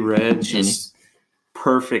 And Big Red, just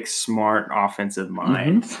perfect, smart offensive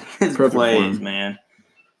mind. Mm-hmm. His plays, man.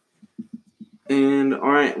 And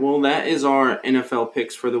all right, well, that is our NFL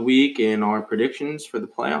picks for the week and our predictions for the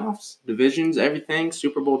playoffs, divisions, everything.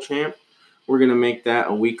 Super Bowl champ. We're gonna make that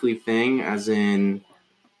a weekly thing, as in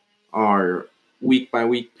our week by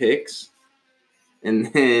week picks, and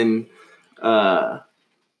then we're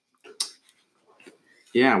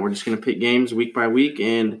just gonna pick games week by week,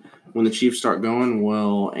 and when the Chiefs start going,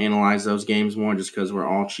 we'll analyze those games more, just because we're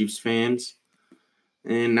all Chiefs fans.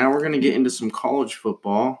 And now we're gonna get into some college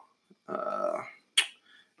football.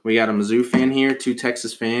 We got a Mizzou fan here, 2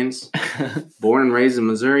 Texas fans, born and raised in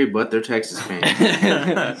Missouri, but they're Texas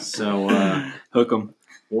fans. So hook them.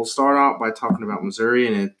 We'll start out by talking about Missouri,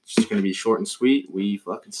 and it's just going to be short and sweet. We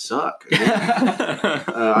fucking suck.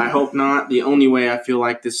 I hope not. The only way I feel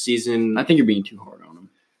like this season. I think you're being too hard on them.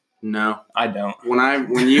 No, I don't.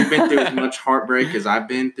 When you've been through as much heartbreak as I've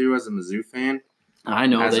been through as a Mizzou fan, I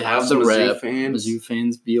know they have the rep. Mizzou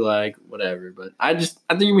fans be like whatever, but I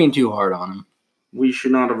think you're being too hard on them. We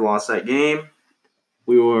should not have lost that game.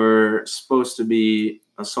 We were supposed to be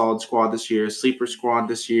a solid squad this year, a sleeper squad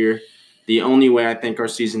this year. The only way I think our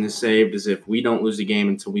season is saved is if we don't lose the game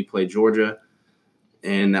until we play Georgia,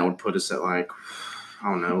 and that would put us at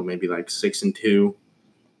maybe 6-2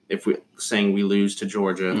 if we lose to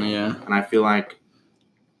Georgia. Yeah, and I feel like,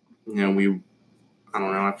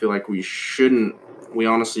 I feel like we shouldn't. We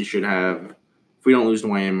honestly should have. If we don't lose to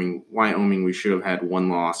Wyoming, we should have had one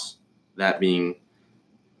loss, that being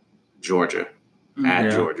Georgia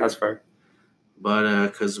at Georgia. That's fair. But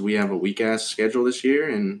because we have a weak-ass schedule this year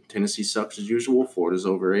and Tennessee sucks as usual, Florida's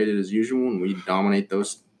overrated as usual, and we dominate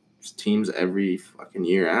those teams every fucking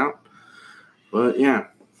year out. But, yeah,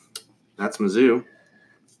 that's Mizzou.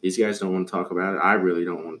 These guys don't want to talk about it. I really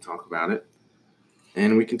don't want to talk about it.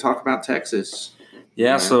 And we can talk about Texas.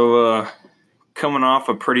 Yeah, so coming off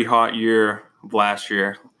a pretty hot year of last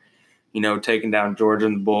year, taking down Georgia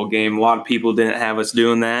in the bowl game. A lot of people didn't have us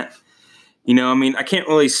doing that. I can't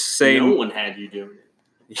really say. No one had you doing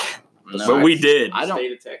it. Yeah, but we did.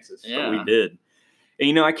 State of Texas. Yeah. But we did.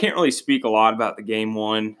 And, I can't really speak a lot about the game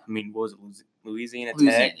one. What was it? Louisiana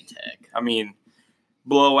Tech?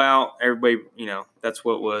 Blowout. Everybody, that's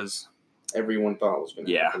what was. Everyone thought was going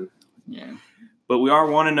to happen. Yeah. But we are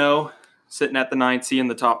 1-0, sitting at the 9th seed in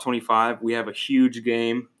the top 25. We have a huge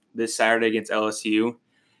game this Saturday against LSU.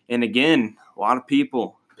 And again, a lot of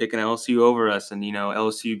people picking LSU over us, and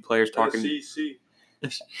LSU players talking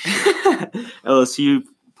LSU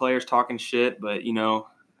players talking shit, but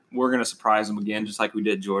we're gonna surprise them again, just like we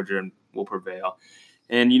did Georgia, and we'll prevail.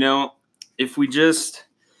 And if we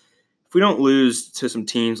don't lose to some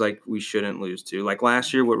teams like we shouldn't lose to, like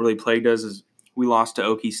last year, what really plagued us is we lost to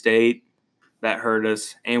Okie State. That hurt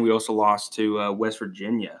us, and we also lost to West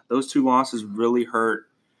Virginia. Those 2 losses really hurt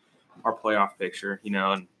our playoff picture,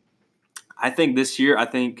 and I think this year,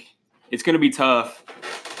 it's going to be tough.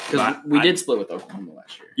 Because we did split with Oklahoma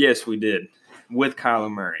last year. Yes, we did, with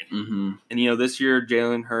Kyler Murray. Mm-hmm. And, this year,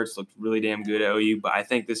 Jalen Hurts looked really damn good at OU, but I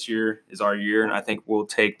think this year is our year, and I think we'll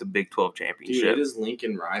take the Big 12 championship. Dude, it is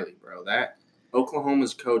Lincoln Riley, bro. That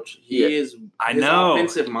Oklahoma's coach, his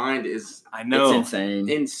offensive mind is It's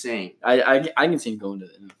insane. I can see him going to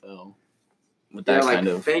the NFL with that kind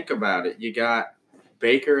of. Think about it. You got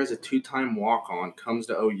Baker as a 2-time walk-on, comes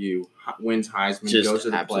to OU, wins Heisman, goes to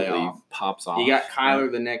the playoff. Pops off. You got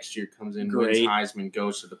Kyler the next year, comes in, wins Heisman,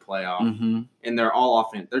 goes to the playoff. Mm-hmm. And they're all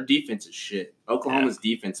offense. Their defense is shit. Oklahoma's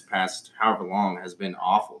defense past however long has been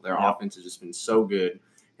awful. Their offense has just been so good.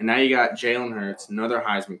 And now you got Jalen Hurts, another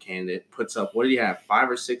Heisman candidate, puts up, what did he have, 5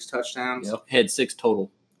 or 6 touchdowns? Yep, he had 6 total.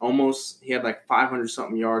 He had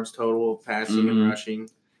 500-something yards total, passing and rushing.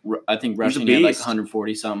 I think rushing had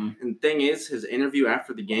 140-something. And the thing is, his interview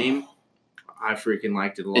after the game, I freaking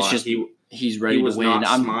liked it a lot. It's just he's ready to win. He was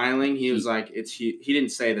not smiling. He was like, he didn't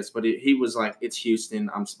say this, but he was like, it's Houston.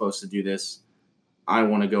 I'm supposed to do this. I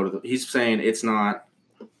want to go to he's saying it's not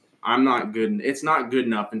I'm not good. It's not good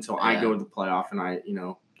enough until I Yeah. go to the playoff and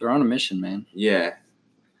They're on a mission, man. yeah.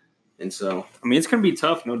 And so I mean, it's gonna be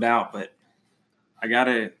tough, no doubt, but I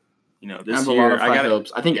gotta, I this have a year lot of I high gotta.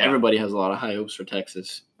 hopes. I think yeah. everybody has a lot of high hopes for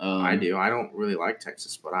Texas. I do. I don't really like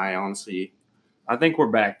Texas, but I honestly I think we're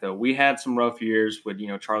back though. We had some rough years with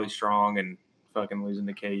Charlie Strong and fucking losing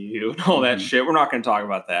to KU and all that Mhm. shit. We're not gonna talk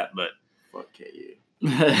about that, but fuck KU.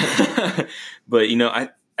 but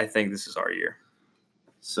I think this is our year.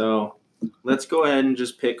 So let's go ahead and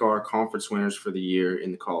just pick our conference winners for the year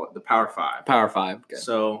in the Power 5. Power 5. Okay.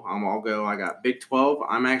 So I'll go. I got Big 12.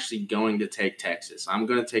 I'm actually going to take Texas. I'm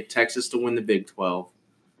going to take Texas to win the Big 12.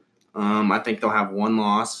 I think they'll have one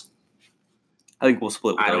loss. I think we'll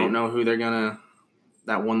split. I don't know who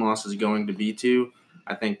that one loss is going to be to.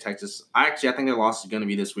 I think Texas. I think their loss is going to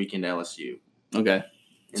be this weekend to LSU. Okay.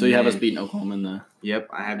 So you have us beating Oklahoma in the. Yep,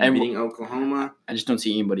 I have you beating Oklahoma. I just don't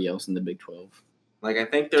see anybody else in the Big 12. Like, I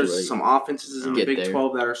think there's some offenses in the Big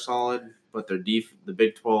 12 that are solid, but the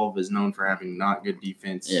Big 12 is known for having not good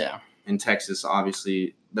defense. Yeah. And Texas,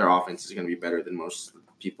 obviously, their offense is going to be better than most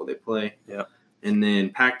people they play. Yeah. And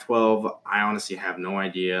then Pac-12, I honestly have no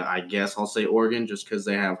idea. I guess I'll say Oregon just because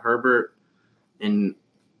they have Herbert. And,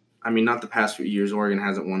 I mean, not the past few years. Oregon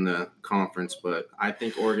hasn't won the conference, but I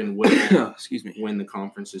think Oregon will win the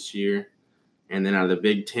conference this year. And then out of the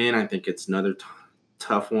Big 10, I think it's another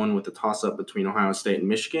tough one with the toss-up between Ohio State and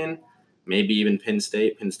Michigan, maybe even Penn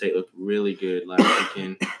State. Penn State looked really good last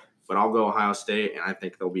weekend, but I'll go Ohio State, and I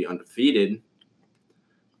think they'll be undefeated.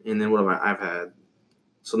 And then what have I've had?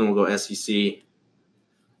 So then we'll go SEC.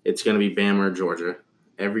 It's going to be Bama or Georgia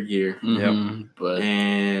every year. Mm-hmm, but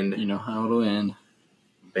and you know how it'll end.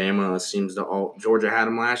 Bama seems to Georgia had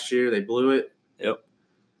them last year. They blew it. Yep.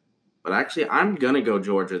 But actually, I'm going to go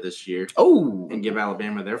Georgia this year. Oh. And give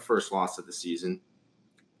Alabama their first loss of the season.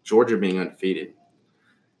 Georgia being undefeated.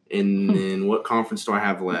 And then what conference do I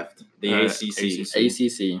have left? The ACC.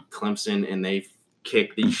 ACC. Clemson, and they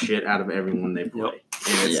kick the shit out of everyone they play. Yep.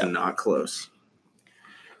 And it's not close.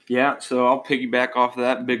 Yeah, so I'll piggyback off of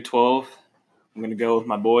that. Big 12. I'm going to go with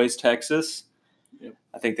my boys, Texas. Yep.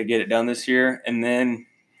 I think they get it done this year. And then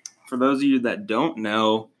for those of you that don't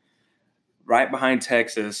know, right behind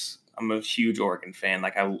Texas, I'm a huge Oregon fan.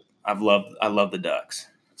 Like I love the Ducks.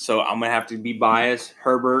 So I'm going to have to be biased.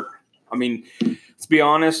 Herbert. I mean, let's be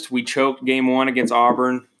honest. We choked game 1 against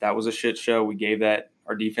Auburn. That was a shit show.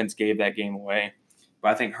 Our defense gave that game away. But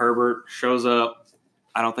I think Herbert shows up.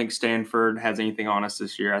 I don't think Stanford has anything on us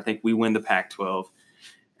this year. I think we win the Pac-12.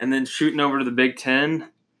 And then shooting over to the Big 10,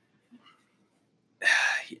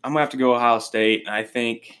 I'm going to have to go Ohio State. I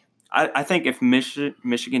think if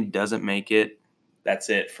Michigan doesn't make it, that's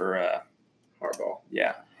it for Harbaugh.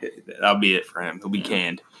 Yeah, that'll be it for him. He'll be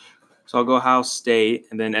canned. So I'll go Ohio State,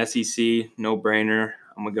 and then SEC, no-brainer.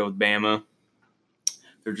 I'm going to go with Bama.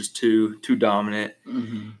 They're just too dominant.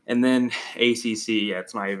 Mm-hmm. And then ACC,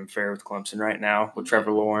 it's not even fair with Clemson right now. With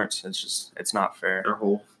Trevor Lawrence, it's not fair. Their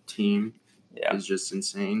whole team is just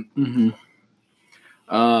insane. Mm-hmm.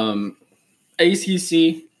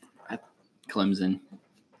 ACC, Clemson.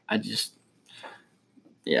 I just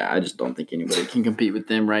don't think anybody can compete with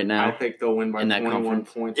them right now. I think they'll win by 21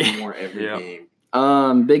 points or more every game.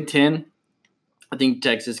 Big 10, I think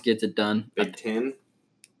Texas gets it done. Big 10?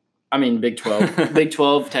 I mean, Big 12. Big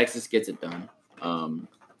 12, Texas gets it done. I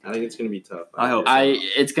think it's going to be tough. I hope so.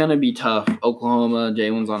 It's going to be tough. Oklahoma,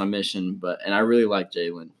 Jalen's on a mission, and I really like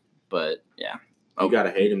Jalen. But, yeah. You got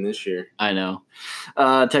to hate him this year. I know.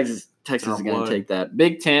 Texas is going to take that.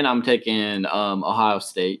 Big 10, I'm taking Ohio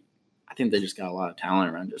State. I think they just got a lot of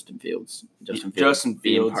talent around Justin Fields. Justin Fields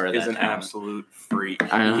part of is that an talent. absolute freak.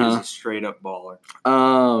 Uh-huh. He's a straight-up baller.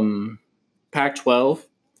 Pac-12,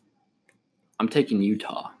 I'm taking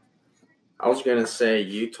Utah. I was going to say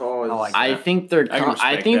Utah is... I think they're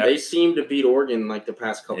they seem to beat Oregon like the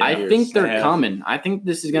past couple years. I think they're coming. I think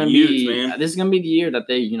this is going to be the year that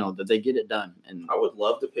they get it done. And I would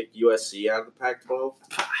love to pick USC out of the Pac-12.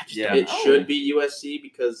 It should be USC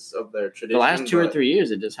because of their tradition. The last 2 or 3 years,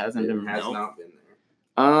 it just hasn't been. It has not been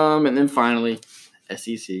there. And then finally,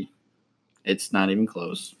 SEC. It's not even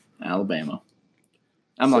close. Alabama.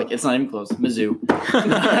 It's not even close. Mizzou.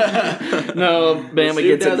 No, Bama Mizzou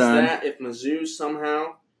gets it does done. that. If Mizzou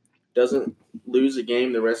somehow doesn't lose a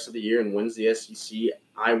game the rest of the year and wins the SEC,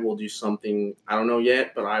 I will do something. I don't know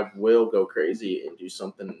yet, but I will go crazy and do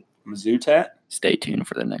something. Mizzou tat? Stay tuned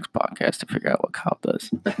for the next podcast to figure out what Kyle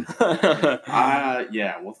does.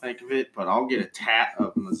 We'll think of it, but I'll get a tat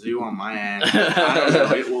of Mizzou on my ass. I don't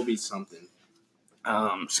know. It will be something.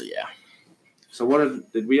 So yeah. So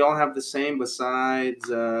did we all have the same besides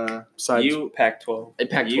Besides you? Pac-12.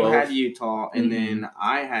 Pac-12. You had Utah, and then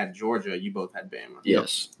I had Georgia. You both had Bama.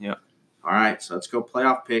 Yes. Yep. All right, so let's go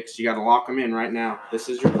playoff picks. You got to lock them in right now. This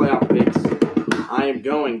is your playoff picks. I am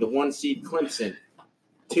going the 1 seed Clemson,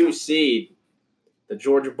 2 seed the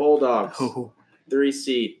Georgia Bulldogs, 3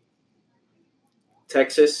 seed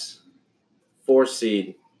Texas, 4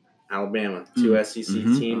 seed Alabama. 2 SEC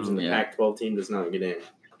teams, and the Pac-12 team does not get in.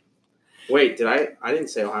 Wait, I didn't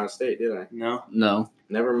say Ohio State, did I? No.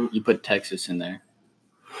 Never. You put Texas in there.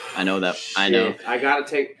 I know that. Shit. I know. I got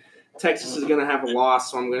to take – Texas is going to have a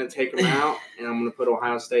loss, so I'm going to take them out, and I'm going to put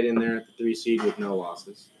Ohio State in there at the 3 seed with no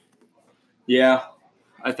losses. Yeah,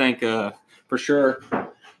 I think for sure I'm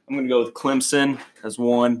going to go with Clemson as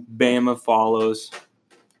 1. Bama follows.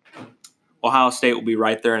 Ohio State will be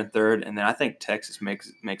right there in 3rd, and then I think Texas makes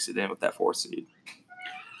it in with that 4 seed.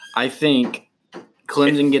 I think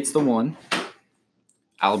Clemson gets the 1.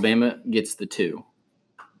 Alabama gets the 2.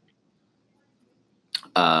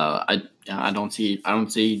 I don't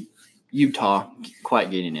see Utah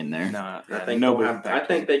quite getting in there. No, I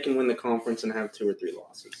think they can win the conference and have 2 or 3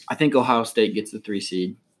 losses. I think Ohio State gets the 3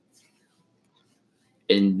 seed.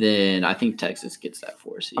 And then I think Texas gets that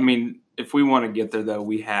 4 seed. I mean, if we want to get there, though,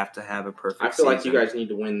 we have to have a perfect I feel like you season. guys need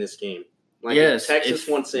to win this game. Like, yes, if Texas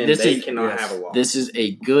wants in, they cannot have a loss. This is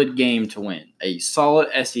a good game to win. A solid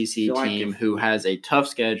SEC team who has a tough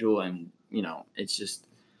schedule, and, it's just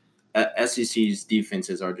SEC's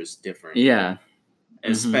defenses are just different. Yeah.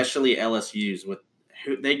 Especially LSU's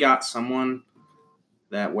they got someone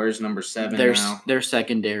that wears number 7 now. Their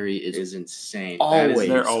secondary is insane. Always.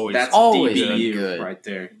 They're always that's always DBU good right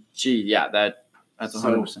there. Gee, yeah, that's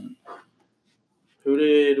 100%. Who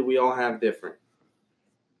did we all have different?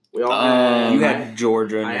 We all had. You had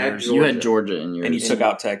Georgia. I had You had Georgia in yours. And you took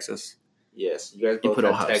out Texas. Yes, you guys both put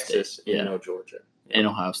had Ohio Texas State. and no Georgia. And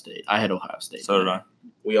Ohio State. I had Ohio State. So did I.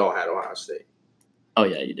 We all had Ohio State. Oh,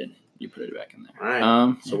 yeah, you did. You put it back in there. All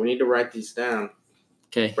right. So we need to write these down.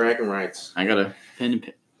 Okay. Bragging rights. I got a pen,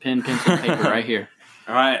 pencil, paper right here.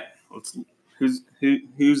 All right. Who's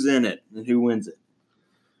in it and who wins it?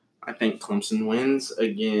 I think Clemson wins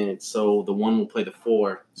again. So the 1 will play the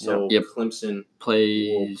 4. So Clemson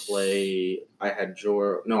will play. I had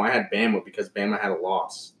Bama because Bama had a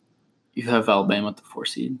loss. You have Alabama at the 4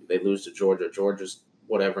 seed. They lose to Georgia. Georgia's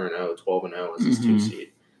 12-0 as his 2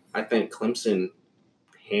 seed. I think Clemson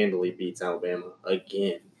handily beats Alabama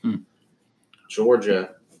again.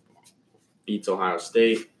 Georgia beats Ohio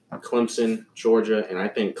State. Clemson, Georgia, and I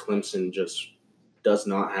think Clemson just does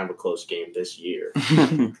not have a close game this year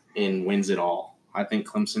and wins it all. I think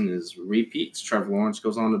Clemson repeats. Trevor Lawrence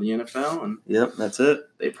goes on to the NFL, and that's it.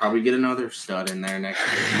 They probably get another stud in there next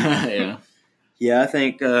year. Yeah, I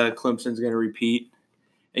think Clemson's going to repeat.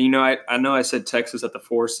 And, I know I said Texas at the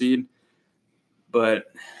 4 seed, but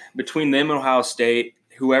between them and Ohio State,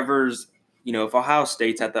 whoever's, if Ohio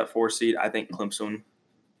State's at that 4 seed, I think Clemson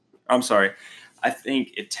 – I'm sorry. I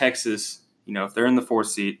think if Texas, if they're in the 4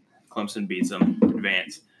 seed, Clemson beats them,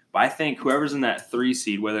 advance. But I think whoever's in that 3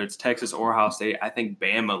 seed, whether it's Texas or Ohio State, I think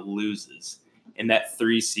Bama loses in that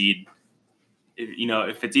 3 seed.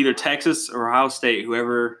 If it's either Texas or Ohio State,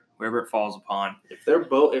 whoever it falls upon.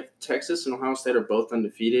 If Texas and Ohio State are both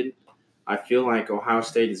undefeated, I feel like Ohio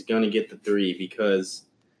State is going to get the 3 because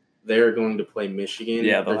they're going to play Michigan.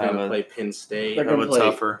 Yeah, they're going to play Penn State. They're going to play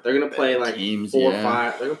tougher. They're going to play like teams, 4 or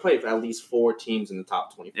 5. They're going to play at least 4 teams in the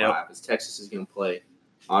top 25. Yep. As Texas is going to play,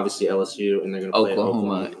 obviously, LSU, and they're going to play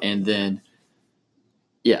Oklahoma. And then,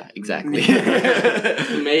 yeah, exactly.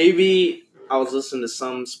 Maybe I was listening to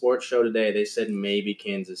some sports show today. They said maybe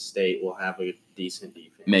Kansas State will have a decent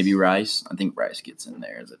defense. Maybe Rice. I think Rice gets in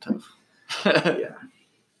there as a tough. Yeah.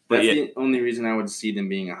 That's the only reason I would see them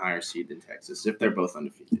being a higher seed than Texas, if they're both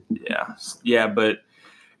undefeated. Yeah, but,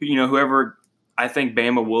 whoever – I think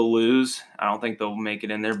Bama will lose. I don't think they'll make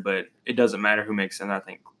it in there, but it doesn't matter who makes it in there. I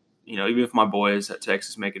think, even if my boys at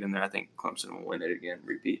Texas make it in there, I think Clemson will win it again,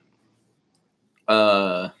 repeat.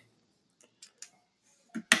 I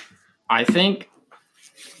think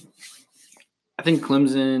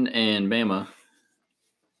Clemson and Bama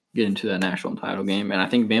get into that national title game, and I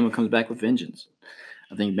think Bama comes back with vengeance.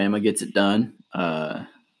 I think Bama gets it done. I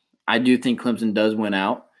do think Clemson does win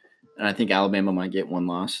out, and I think Alabama might get 1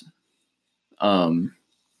 loss.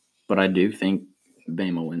 But I do think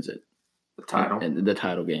Bama wins it. The title? The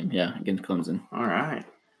title game, against Clemson. All right.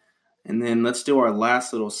 And then let's do our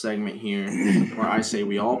last little segment here where I say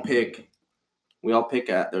we'll pick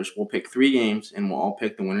 3 games, and we'll all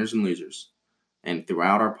pick the winners and losers. And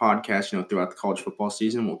throughout our podcast, throughout the college football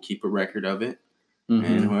season, we'll keep a record of it.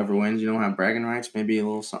 And whoever wins, have bragging rights, maybe a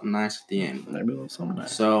little something nice at the end. Maybe a little something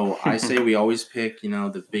nice. So I say we always pick,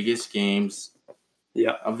 the biggest games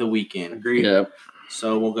of the weekend. Agreed. Yep.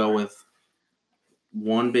 So we'll go with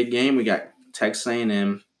one big game. We got Texas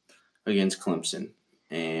A&M against Clemson.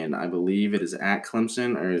 And I believe it is at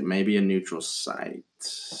Clemson, or it may be a neutral site.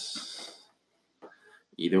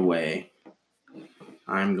 Either way,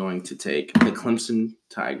 I'm going to take the Clemson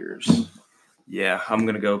Tigers. Yeah, I'm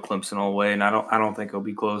gonna go Clemson all the way, and I don't think it'll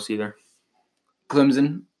be close either.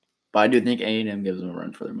 Clemson, but I do think A&M gives them a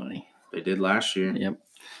run for their money. They did last year. Yep.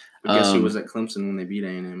 But guess who was at Clemson when they beat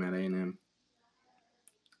A&M at A&M?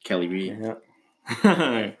 Kelly B.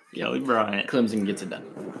 Yeah. Kelly Bryant. Clemson gets it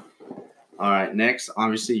done. All right, next,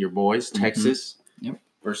 obviously your boys, Texas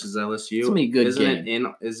versus LSU. It's gonna be a good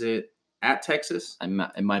game. Is it at Texas? It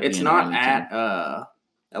might be. It's in not Arlington. at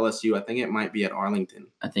LSU. I think it might be at Arlington.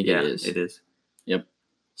 I think it is. It is. Yep.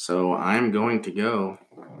 So I'm going to go.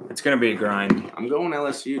 It's gonna be a grind. I'm going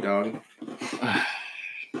LSU, dog.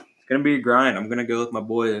 It's gonna be a grind. I'm gonna go with my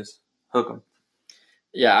boys. Hook 'em.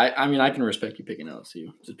 Yeah, I mean, I can respect you picking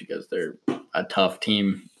LSU just because they're a tough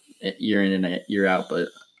team year in and year out, but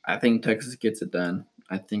I think Texas gets it done.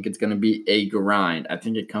 I think it's going to be a grind. I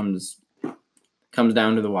think it comes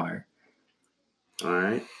down to the wire. All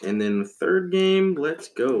right, and then the third game, let's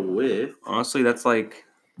go with. Honestly, that's like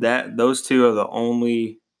that. Those two are the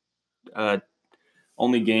only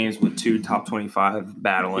games with two top 25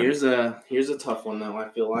 battling. Here's a tough one though. I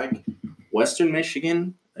feel like Western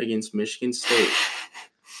Michigan against Michigan State.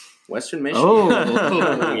 Western Michigan.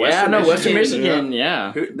 Oh, Western Michigan.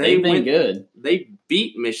 Yeah, they've been good. They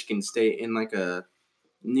beat Michigan State in like a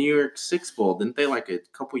New York Six Bowl, didn't they? Like a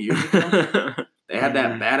couple years ago. They had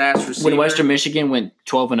that badass receiver. When Western Michigan went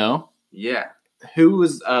 12-0. Yeah. Who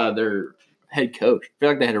was their head coach? I feel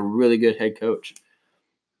like they had a really good head coach.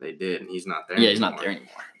 They did, and he's not there. Yeah, he's not there anymore.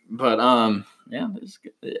 But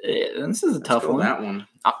this is a tough one. That one.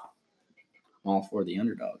 I'm all for the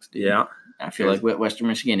underdogs, dude. Yeah. I feel like Western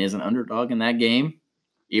Michigan is an underdog in that game,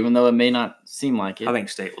 even though it may not seem like it. I think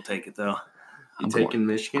State will take it, though. I'm taking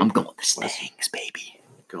Michigan? I'm going with the Stings, baby.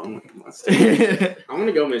 Going with my State. I'm going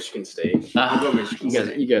to go Michigan State. I'll go Michigan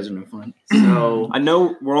State. You guys are no fun. So I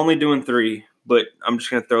know we're only doing 3, but I'm just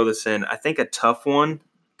going to throw this in. I think a tough one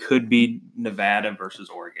could be Nevada versus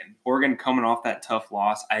Oregon. Oregon coming off that tough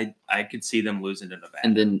loss, I could see them losing to Nevada.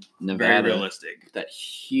 And then Nevada, very realistic. That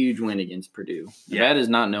huge win against Purdue. Nevada is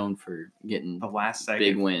not known for getting the last second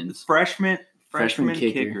big wins. Freshman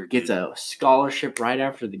kicker gets a scholarship right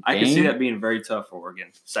after the game. I can see that being very tough for Oregon,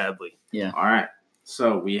 sadly. Yeah. All right.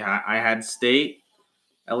 So I had State,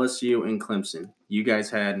 LSU, and Clemson. You guys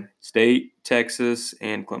had State, Texas,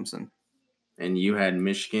 and Clemson. And you had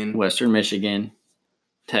Michigan, Western Michigan,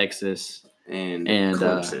 Texas, and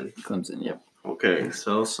Clemson. Clemson, yep. Okay,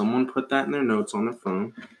 so someone put that in their notes on their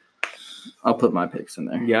phone. I'll put my picks in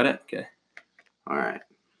there. You got it? Okay. All right.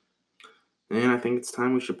 And I think it's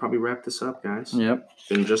time we should probably wrap this up, guys. Yep.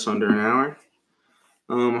 Been just under an hour.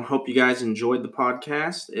 I hope you guys enjoyed the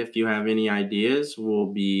podcast. If you have any ideas, we'll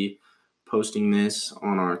be posting this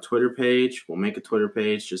on our Twitter page. We'll make a Twitter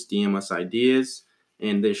page. Just DM us ideas.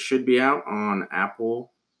 And this should be out on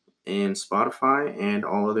Apple and Spotify and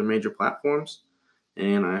all other major platforms.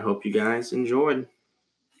 And I hope you guys enjoyed.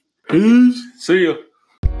 Peace. See ya.